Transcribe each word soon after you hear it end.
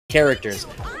characters.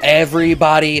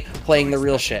 Everybody playing the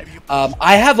real shit.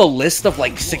 I have a list of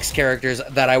like 6 characters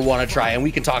that I want to try, and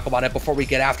we can talk about it before we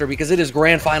get after, because it is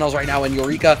grand finals right now in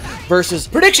Eureka versus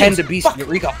Kendabeastv.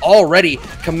 Eureka already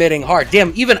committing hard.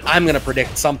 Damn, even I'm gonna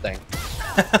predict something.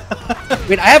 I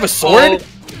mean, I have a sword.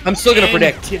 I'm still gonna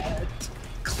predict.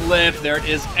 Clip, there it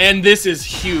is, and this is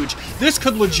huge. This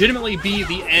could legitimately be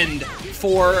the end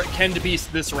for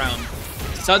Kendabeastv this round.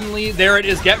 Suddenly, there it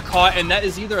is, get caught, and that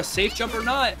is either a safe jump or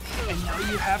not. And now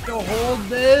you have to hold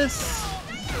this.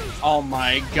 Oh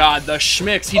my god, the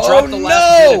schmicks. He dropped the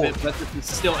last bit of it, but this is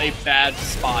still a bad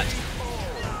spot.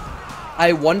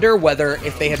 I wonder whether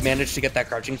if they had managed to get that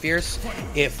crouching fierce,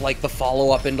 if like the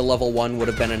follow-up into level 1 would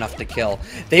have been enough to kill.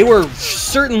 They were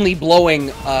certainly blowing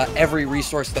every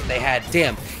resource that they had.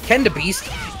 Damn,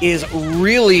 Kendabeastv is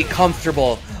really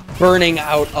comfortable burning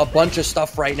out a bunch of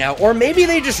stuff right now. Or maybe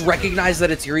they just recognize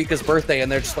that it's Eureka's birthday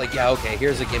and they're just like, yeah, okay,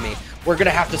 here's a gimme. We're going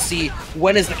to have to see,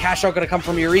 when is the cash out going to come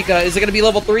from Eureka? Is it going to be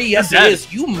level 3? Yes, it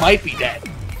is. You might be dead.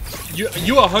 You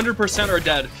 100% are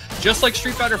dead. Just like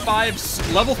Street Fighter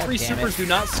 5, level 3 supers do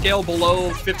not scale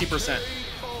below 50%.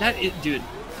 That is, dude,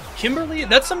 Kimberly,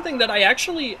 that's something that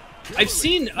I've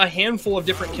seen a handful of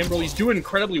different Kimberlys do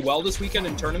incredibly well this weekend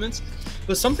in tournaments,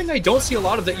 but something I don't see a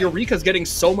lot of that Eureka's getting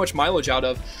so much mileage out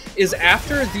of is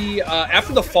after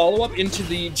the follow-up into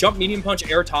the jump medium punch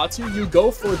air tatsu, you go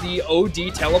for the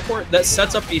OD teleport that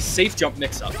sets up a safe jump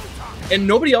mix-up. And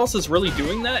nobody else is really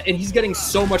doing that, and he's getting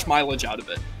so much mileage out of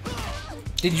it.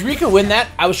 Did Eureka win that?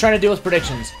 I was trying to deal with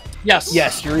predictions. Yes.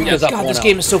 Yes, Eureka's up 1-0. God, this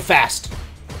game is so fast.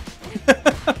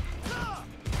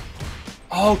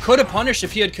 Oh, could have punished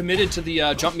if he had committed to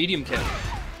the jump medium kick.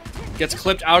 Gets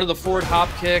clipped out of the forward hop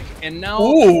kick, and now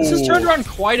this has turned around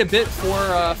quite a bit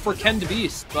for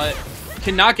Kendabeastv, but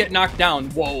cannot get knocked down.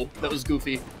 Whoa, that was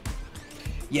goofy.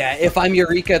 Yeah, if I'm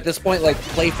Eureka at this point, like,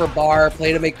 play for bar,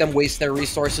 play to make them waste their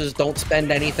resources, don't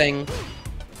spend anything.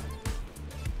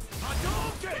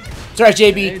 Sorry,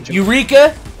 JB.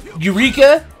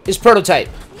 Eureka is prototype.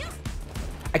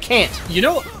 I can't. You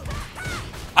know,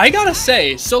 I gotta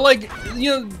say, so like, you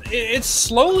know, it's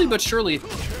slowly but surely.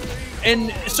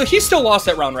 And so he still lost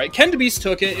that round, right? Kendabeastv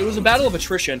took it. It was a battle of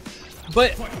attrition.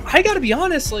 But I gotta be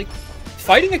honest, like,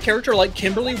 fighting a character like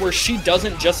Kimberly where she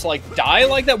doesn't just, like, die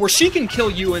like that, where she can kill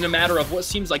you in a matter of what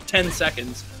seems like 10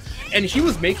 seconds, and he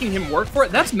was making him work for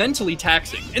it, that's mentally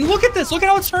taxing. And look at this. Look at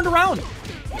how it's turned around.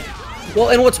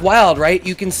 Well, and what's wild, right?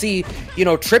 You can see, you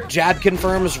know, trip jab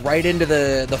confirms right into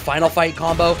the final fight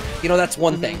combo. You know, that's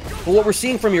one thing. But what we're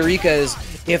seeing from Eureka is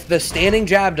if the standing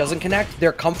jab doesn't connect,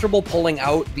 they're comfortable pulling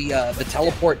out the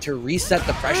teleport to reset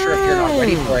the pressure if you're not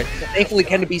ready for it. Thankfully,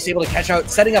 Kendabeastv able to catch out,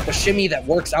 setting up a shimmy that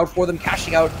works out for them,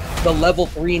 cashing out the level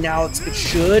 3 now. It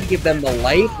should give them the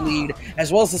life lead,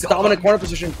 as well as this dominant corner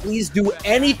position. Please do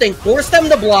anything. Force them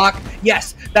to block.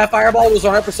 Yes, that fireball was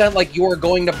 100% like you are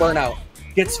going to burn out.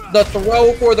 Gets the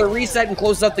throw for the reset and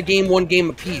closes out the game 1 game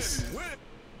apiece.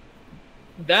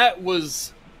 That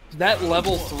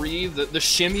level 3, the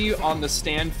shimmy on the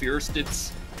stand fierce did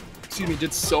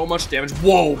so much damage.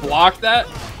 Whoa, blocked that?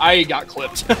 I got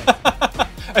clipped.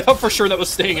 I thought for sure that was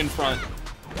staying in front.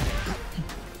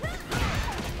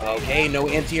 Okay, no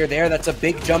anti-air there. That's a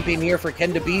big jump in here for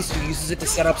Kendabeastv, who uses it to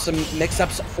set up some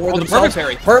mix-ups for themselves.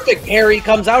 Perfect parry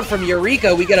comes out from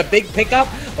Eureka. We get a big pickup,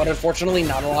 but unfortunately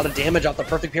not a lot of damage off the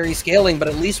perfect parry scaling, but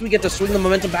at least we get to swing the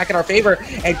momentum back in our favor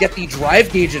and get the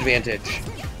drive gauge advantage.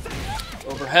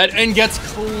 Overhead and gets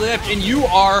clipped, and you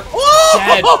are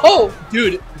dead.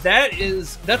 Dude,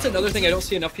 that's another thing I don't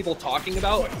see enough people talking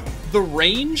about. The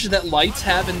range that lights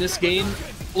have in this game,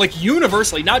 like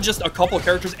universally, not just a couple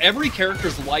characters, every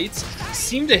character's lights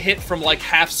seem to hit from like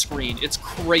half screen. It's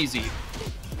crazy.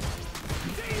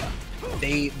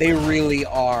 They really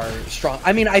are strong.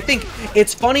 I mean, I think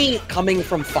it's funny coming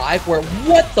from 5 where,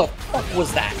 what the fuck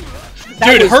was that?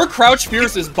 Dude, her crouch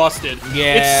fierce is busted.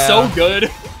 Yeah. It's so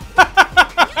good.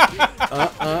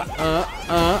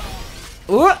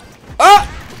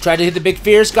 Tried to hit the big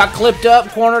fierce, got clipped up,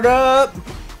 cornered up.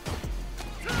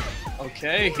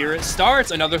 Okay, here it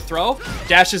starts. Another throw.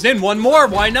 Dashes in. One more.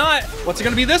 Why not? What's it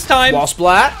going to be this time? Wall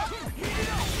splat.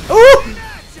 Ooh!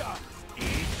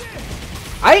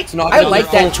 I like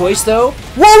that choice, though.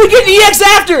 Whoa, we get the EX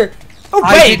after! Oh,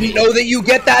 I didn't know that you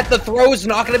get that. The throw is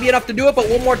not going to be enough to do it, but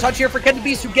one more touch here for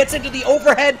Kendabeastv, who gets into the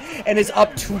overhead and is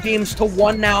up 2 games to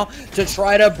 1 now to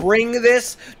try to bring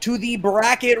this to the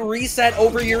bracket reset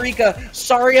over Eureka.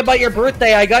 Sorry about your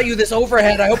birthday. I got you this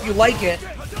overhead. I hope you like it.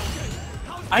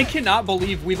 I cannot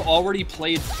believe we've already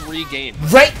played 3 games.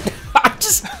 Right?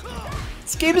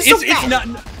 This game is so fast.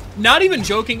 It's not even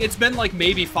joking. It's been like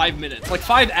maybe 5 minutes, like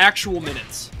 5 actual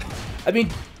minutes. I mean,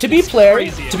 To be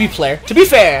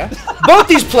fair, both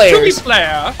these players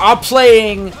are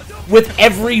playing with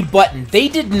every button. They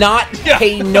did not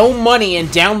pay no money and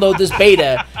download this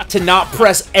beta to not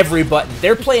press every button.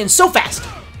 They're playing so fast.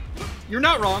 You're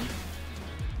not wrong.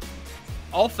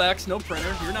 All facts, no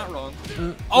printer. You're not wrong.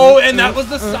 Oh, and that was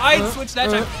the side switch that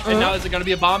time. And now is it going to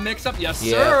be a bomb mix-up? Yes,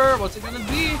 sir. What's it going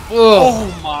to be? Oh,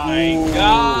 my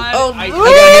God. Oh, I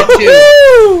got hit,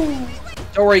 too.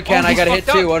 Don't worry, Ken. I got hit,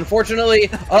 too. Unfortunately,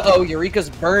 Eureka's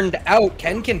burned out.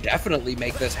 Ken can definitely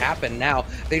make this happen now.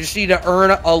 They just need to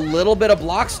earn a little bit of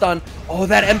block stun. Oh,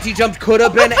 that empty jump could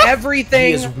have been everything.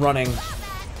 He is running.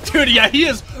 Dude, yeah, he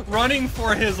is running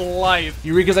for his life.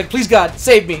 Eureka's like, please, God,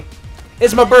 save me.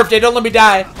 It's my birthday. Don't let me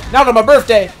die. Not on my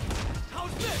birthday.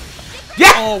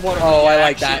 Yeah. Oh, what a I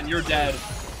like that. You're dead.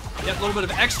 Get a little bit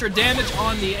of extra damage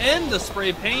on the end, the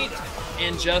spray paint.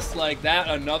 And just like that,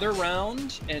 another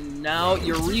round. And now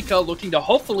Eureka looking to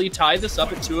hopefully tie this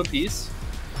up at 2 apiece.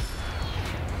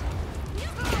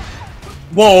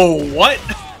 Whoa, what?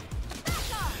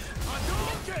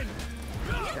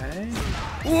 Okay.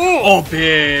 Ooh, oh,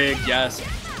 big, yes.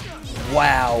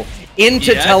 Wow.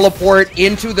 Into teleport,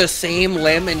 into the same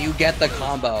limb, and you get the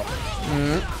combo.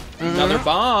 Another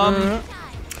bomb.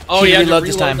 Oh, He yeah, reload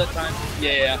this time.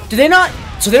 Yeah. Do they not?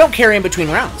 So they don't carry in between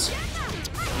rounds?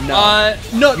 No.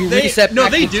 No, you reset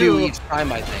back they to do 2 each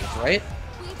time, I think, right?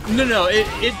 No,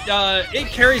 it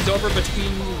carries over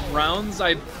between rounds,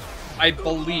 I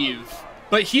believe.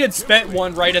 But he had spent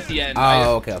one right at the end.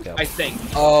 Oh, okay. I think.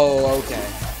 Oh, okay.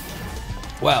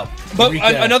 Well, but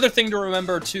another thing to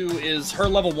remember too is her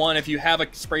level 1. If you have a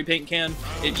spray paint can,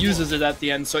 it uses it at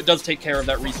the end, so it does take care of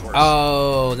that resource.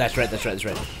 Oh, that's right.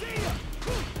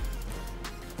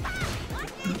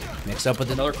 Mix up with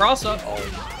another cross up.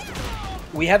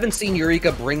 We haven't seen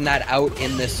Eureka bring that out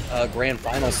in this grand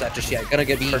final set just yet. Gonna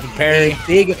be perfect parry. A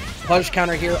big punch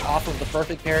counter here off of the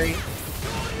perfect parry.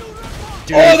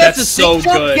 Dude, oh, that's a so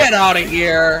good. Get out of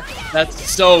here. That's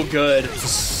so good.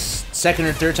 Second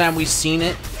or third time we've seen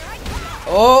it.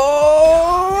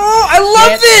 Oh, I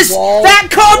love this! That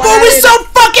combo is so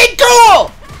fucking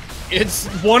cool! It's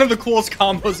one of the coolest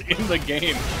combos in the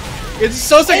game. It's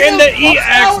so sick. And the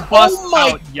EX bust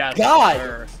out. Yes, God.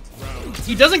 Sir.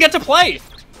 He doesn't get to play.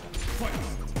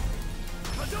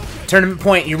 Tournament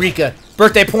point, Eureka.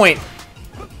 Birthday point.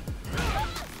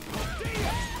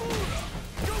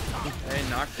 Okay,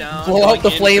 knockdown. Blow out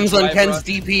the flames on Ken's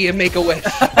DP and make a wish.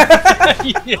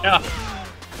 Yeah.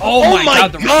 Oh my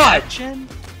God.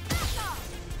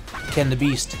 Ken the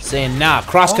Beast saying, nah,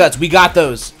 crosscuts, we got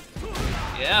those.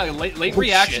 Yeah, late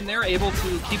reaction there, able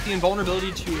to keep the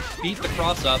invulnerability to beat the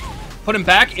cross up. Put him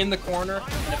back in the corner,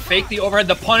 and fake the overhead.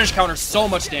 The punish counter, so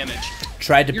much damage.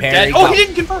 Tried to parry. Dead. Oh, he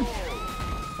didn't confirm.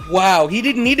 Wow, he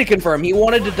didn't need to confirm. He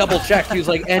wanted to double check. He was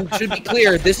like, and should be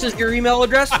clear, this is your email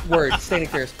address? Word, standing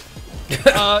clears.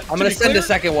 I'm going to send a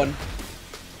second one.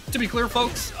 To be clear,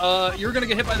 folks, you're going to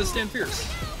get hit by the Stand Fierce.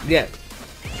 Yeah.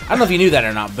 I don't know if you knew that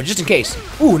or not, but just in case.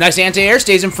 Ooh, nice anti-air.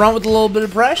 Stays in front with a little bit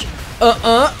of pressure.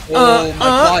 Oh my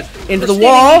God. Into the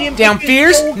wall. Down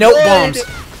fierce. Nope, bombs.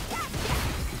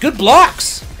 Good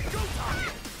blocks.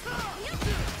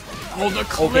 Oh, the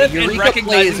clip and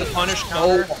recognizing the punish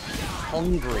counter. So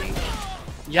hungry.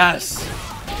 Yes.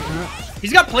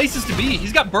 He's got places to be.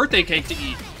 He's got birthday cake to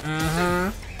eat.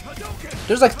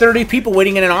 There's like 30 people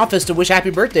waiting in an office to wish happy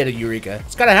birthday to Eureka.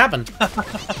 It's gotta happen.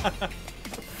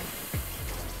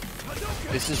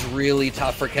 This is really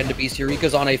tough for Kendabeastv.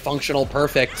 Eureka's on a functional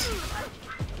perfect.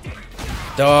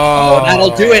 Oh,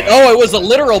 that'll do it. Oh, it was a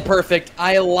literal perfect.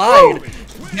 I lied. Woo!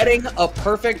 Getting a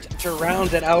perfect to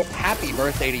round it out. Happy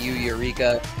birthday to you,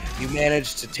 Eureka. You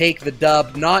managed to take the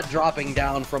dub, not dropping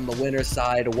down from the winner's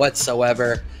side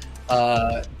whatsoever.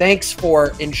 Thanks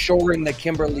for ensuring that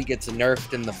Kimberly gets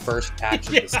nerfed in the first patch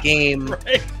of this game.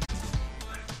 Right.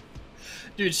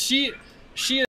 Dude, she